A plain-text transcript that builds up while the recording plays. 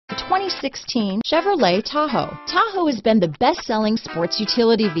2016 Chevrolet Tahoe. Tahoe has been the best-selling sports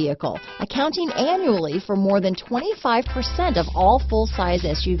utility vehicle, accounting annually for more than 25% of all full-size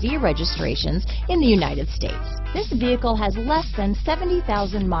SUV registrations in the United States. This vehicle has less than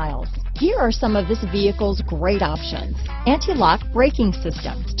 70,000 miles. Here are some of this vehicle's great options: anti-lock braking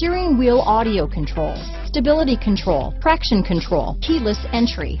system, steering wheel audio controls, stability control, traction control, keyless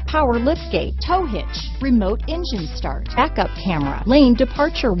entry, power liftgate, tow hitch, remote engine start, backup camera, lane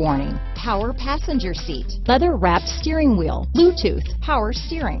departure warning, power passenger seat, leather-wrapped steering wheel, Bluetooth, power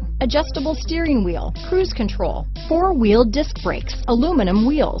steering, adjustable steering wheel, cruise control, four-wheel disc brakes, aluminum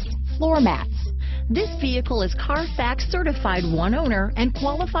wheels, floor mats. This vehicle is Carfax certified one owner and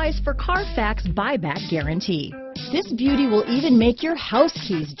qualifies for Carfax buyback guarantee. This beauty will even make your house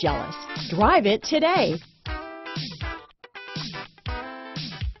keys jealous. Drive it today.